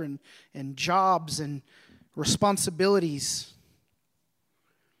children and jobs and responsibilities.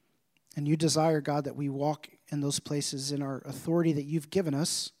 And you desire, God, that we walk in those places in our authority that you've given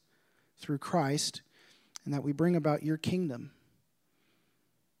us through Christ, and that we bring about your kingdom.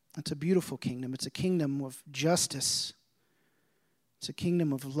 It's a beautiful kingdom. It's a kingdom of justice. It's a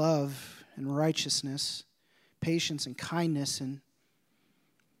kingdom of love and righteousness, patience and kindness, and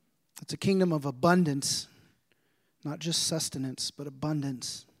it's a kingdom of abundance, not just sustenance, but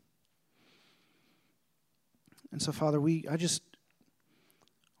abundance. And so, Father, I just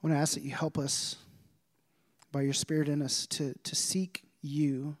want to ask that you help us by your Spirit in us to seek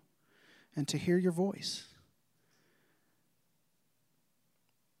you and to hear your voice.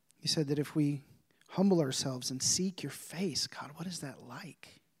 You said that if we humble ourselves and seek your face, God, what is that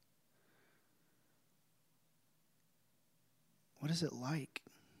like? What is it like?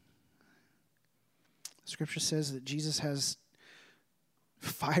 Scripture says that Jesus has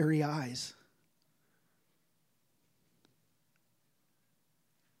fiery eyes.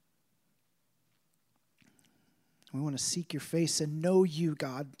 We want to seek your face and know you,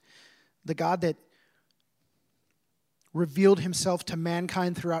 God, the God that revealed himself to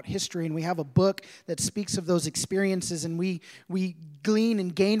mankind throughout history. And we have a book that speaks of those experiences, and we glean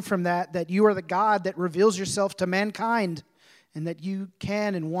and gain from that you are the God that reveals yourself to mankind, and that you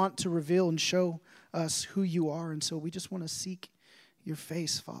can and want to reveal and show us who you are. And so we just want to seek your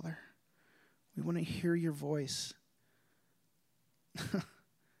face, Father. We want to hear your voice.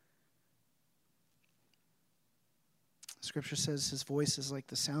 Scripture says his voice is like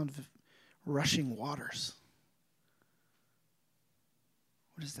the sound of rushing waters.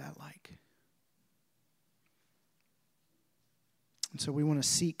 What is that like? And so we want to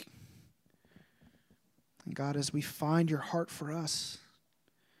seek. And God, as we find your heart for us,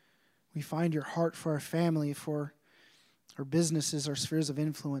 we find your heart for our family, for our businesses, our spheres of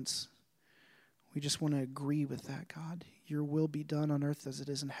influence, we just want to agree with that, God. Your will be done on earth as it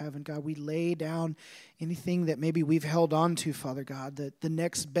is in heaven. God, we lay down anything that maybe we've held on to, Father God, that the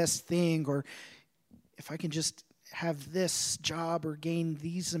next best thing, or if I can just have this job or gain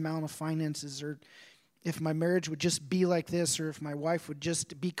these amount of finances, or if my marriage would just be like this, or if my wife would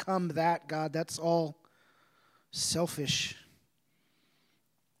just become that, God, that's all selfish.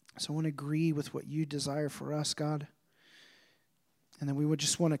 So I want to agree with what you desire for us, God. And then we would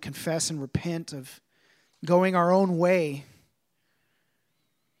just want to confess and repent of going our own way.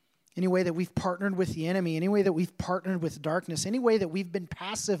 Any way that we've partnered with the enemy, any way that we've partnered with darkness, any way that we've been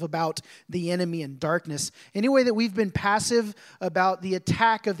passive about the enemy and darkness, any way that we've been passive about the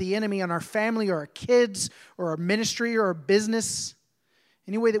attack of the enemy on our family or our kids or our ministry or our business,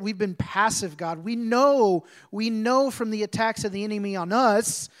 any way that we've been passive, God, we know from the attacks of the enemy on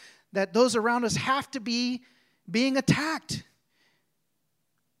us that those around us have to be being attacked.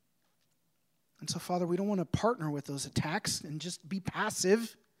 And so, Father, we don't want to partner with those attacks and just be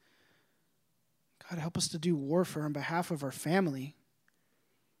passive. God, help us to do warfare on behalf of our family.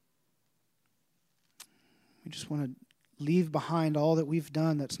 We just want to leave behind all that we've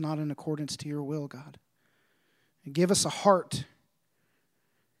done that's not in accordance to your will, God. And give us a heart.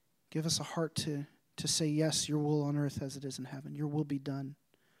 Give us a heart to say, yes, your will on earth as it is in heaven. Your will be done.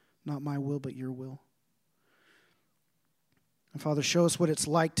 Not my will, but your will. And Father, show us what it's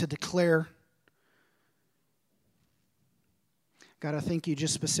like to declare. God, I thank you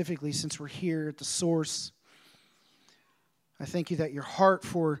just specifically since we're here at the source. I thank you that your heart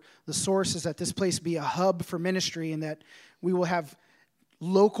for the source is that this place be a hub for ministry, and that we will have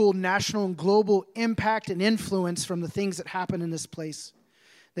local, national, and global impact and influence from the things that happen in this place.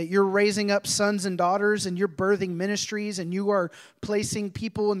 That you're raising up sons and daughters, and you're birthing ministries, and you are placing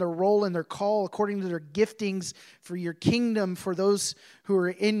people in their role and their call according to their giftings for your kingdom, for those who are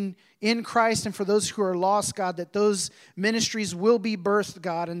in Christ and for those who are lost, God, that those ministries will be birthed,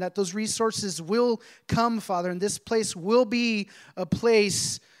 God, and that those resources will come, Father, and this place will be a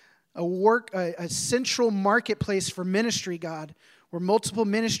place a central marketplace for ministry, God, where multiple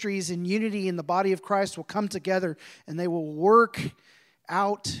ministries in unity in the body of Christ will come together and they will work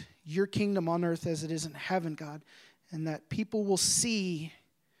out your kingdom on earth as it is in heaven, God, and that people will see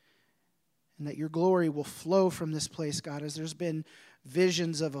and that your glory will flow from this place, God, as there's been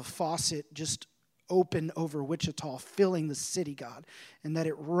visions of a faucet just open over Wichita, filling the city, God, and that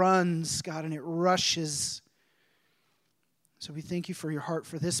it runs, God, and it rushes. So we thank you for your heart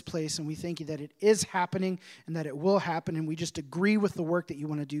for this place, and we thank you that it is happening and that it will happen, and we just agree with the work that you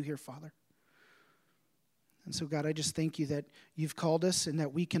want to do here, Father. And so, God, I just thank you that you've called us and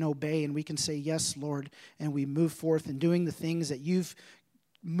that we can obey and we can say, yes, Lord, and we move forth in doing the things that you've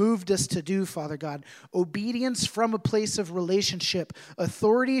moved us to do, Father God. Obedience from a place of relationship,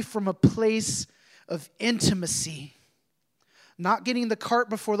 authority from a place of intimacy. Not getting the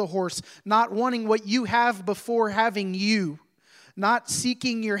cart before the horse, not wanting what you have before having you, not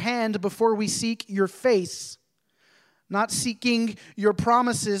seeking your hand before we seek your face, not seeking your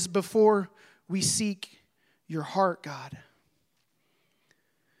promises before we seek your heart, God.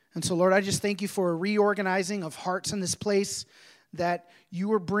 And so, Lord, I just thank you for a reorganizing of hearts in this place, that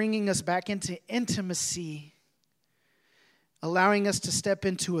you are bringing us back into intimacy, allowing us to step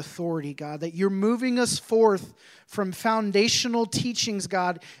into authority, God, that you're moving us forth from foundational teachings,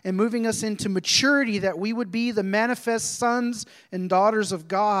 God, and moving us into maturity, that we would be the manifest sons and daughters of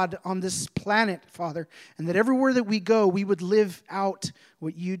God on this planet, Father, and that everywhere that we go, we would live out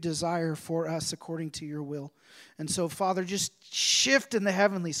what you desire for us according to your will. And so, Father, just shift in the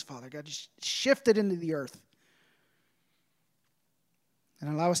heavenlies, Father, God, just shift it into the earth and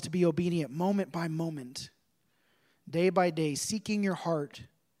allow us to be obedient moment by moment, day by day, seeking your heart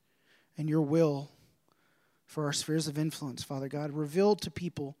and your will for our spheres of influence, Father God. Reveal to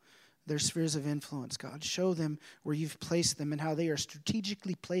people their spheres of influence, God. Show them where you've placed them and how they are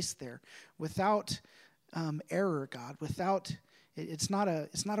strategically placed there without error, God. It's not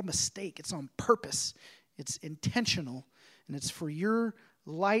a mistake. It's on purpose. It's intentional, and it's for your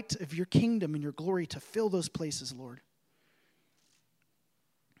light of your kingdom and your glory to fill those places, Lord.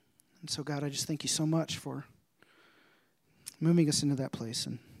 And so, God, I just thank you so much for moving us into that place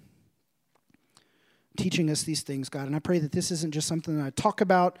and teaching us these things, God. And I pray that this isn't just something that I talk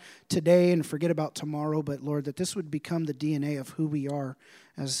about today and forget about tomorrow, but, Lord, that this would become the DNA of who we are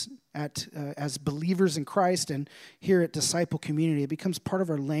as believers in Christ and here at Disciple Community. It becomes part of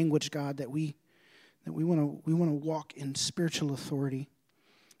our language, God, that we want to walk in spiritual authority,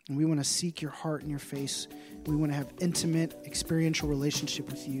 and we want to seek your heart and your face. We want to have intimate, experiential relationship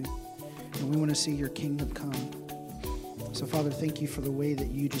with you, and we want to see your kingdom come. So, Father, thank you for the way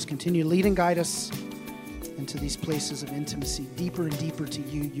that you just continue to lead and guide us into these places of intimacy, deeper and deeper to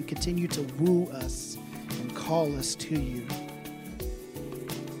you. You continue to woo us and call us to you.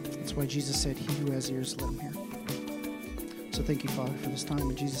 That's why Jesus said, he who has ears, let him hear. So thank you, Father, for this time.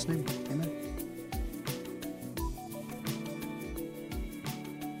 In Jesus' name, amen.